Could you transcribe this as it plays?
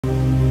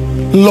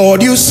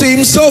Lord, you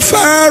seem so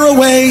far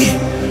away,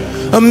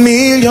 a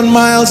million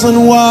miles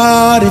on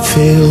what it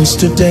feels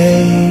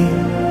today.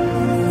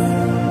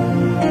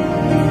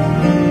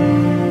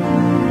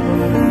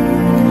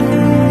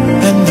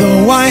 And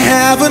though I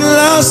haven't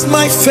lost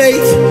my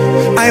faith,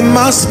 I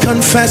must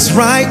confess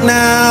right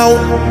now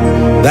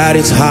that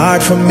it's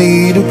hard for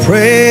me to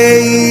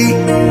pray.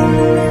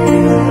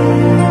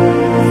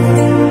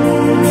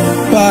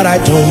 But I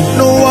don't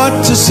know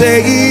what to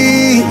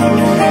say,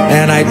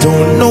 and I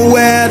don't know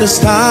where to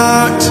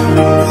start.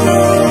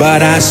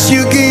 But as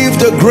you give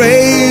the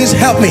grace,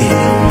 help me.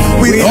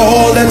 With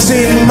all that's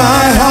in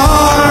my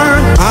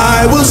heart,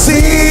 I will sing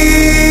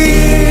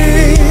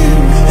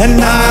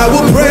and I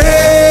will praise.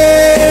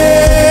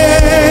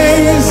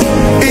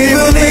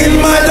 Even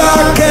in my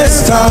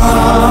darkest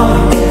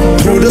hour,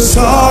 through the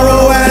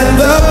sorrow and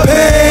the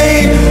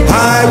pain,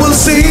 I will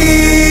sing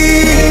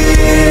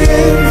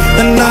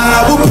and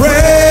I will praise.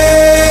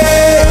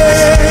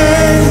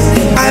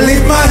 I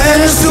lift my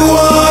hands to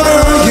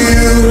honor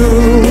you,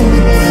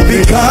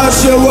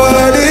 because your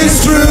word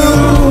is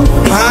true.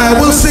 I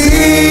will sing.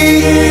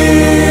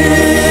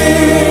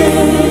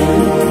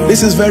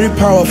 This is very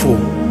powerful.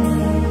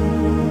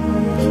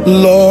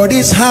 Lord,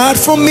 it's hard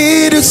for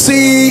me to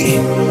see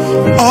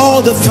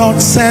all the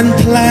thoughts and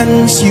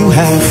plans you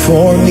have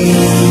for me.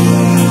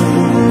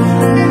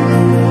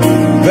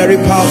 Very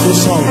powerful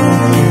song.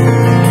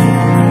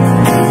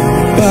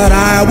 But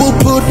I will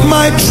put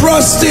my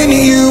trust in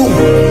you,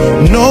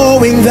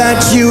 knowing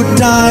that you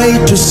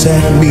died to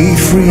set me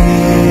free.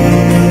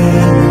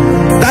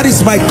 That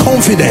is my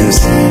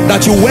confidence,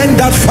 that you went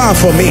that far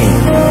for me.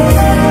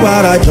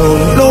 But I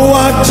don't know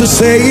what to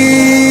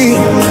say,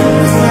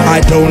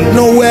 I don't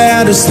know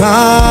where to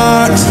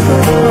start.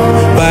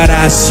 But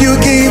as you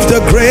give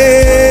the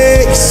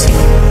grace,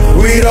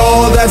 with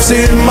all that's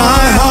in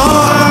my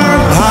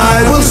heart,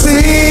 I will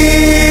sing,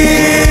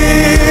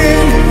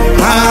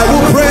 I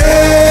will praise.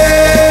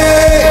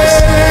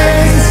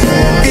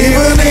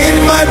 Even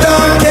in my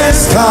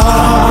darkest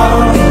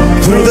hour,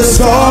 through the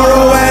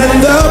sorrow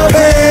and the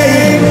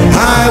pain,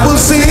 I will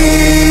sing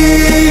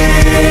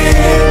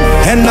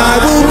and I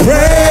will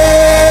praise.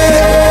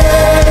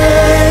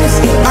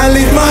 I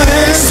lift my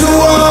hands to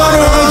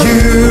honor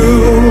you,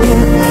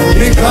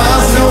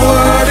 because the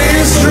word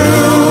is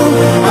true.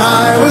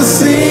 I will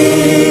sing.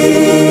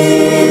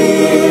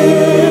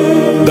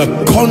 The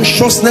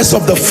consciousness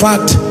of the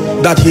fact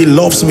that he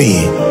loves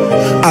me,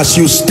 as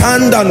you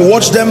stand and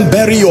watch them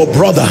bury your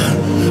brother,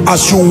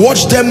 as you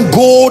watch them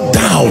go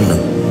down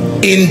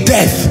in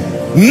death,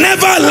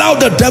 never allow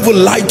the devil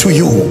lie to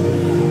you.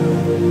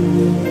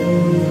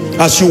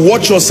 As you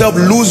watch yourself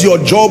lose your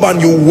job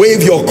and you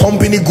wave your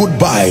company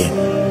goodbye,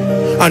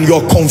 and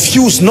you're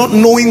confused, not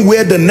knowing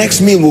where the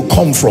next meal will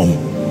come from.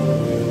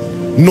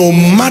 No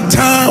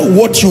matter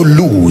what you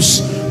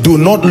lose, do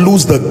not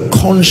lose the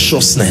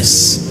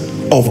consciousness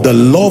of the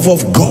love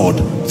of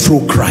God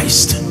through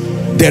Christ.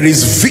 There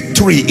is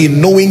victory in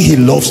knowing he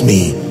loves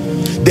me.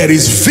 There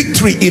is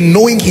victory in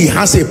knowing he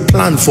has a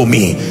plan for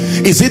me.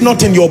 Is it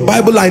not in your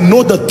Bible? I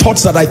know the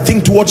thoughts that I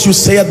think towards you,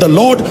 saith the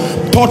Lord,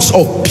 thoughts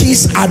of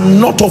peace and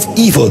not of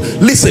evil.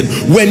 Listen,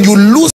 when you lose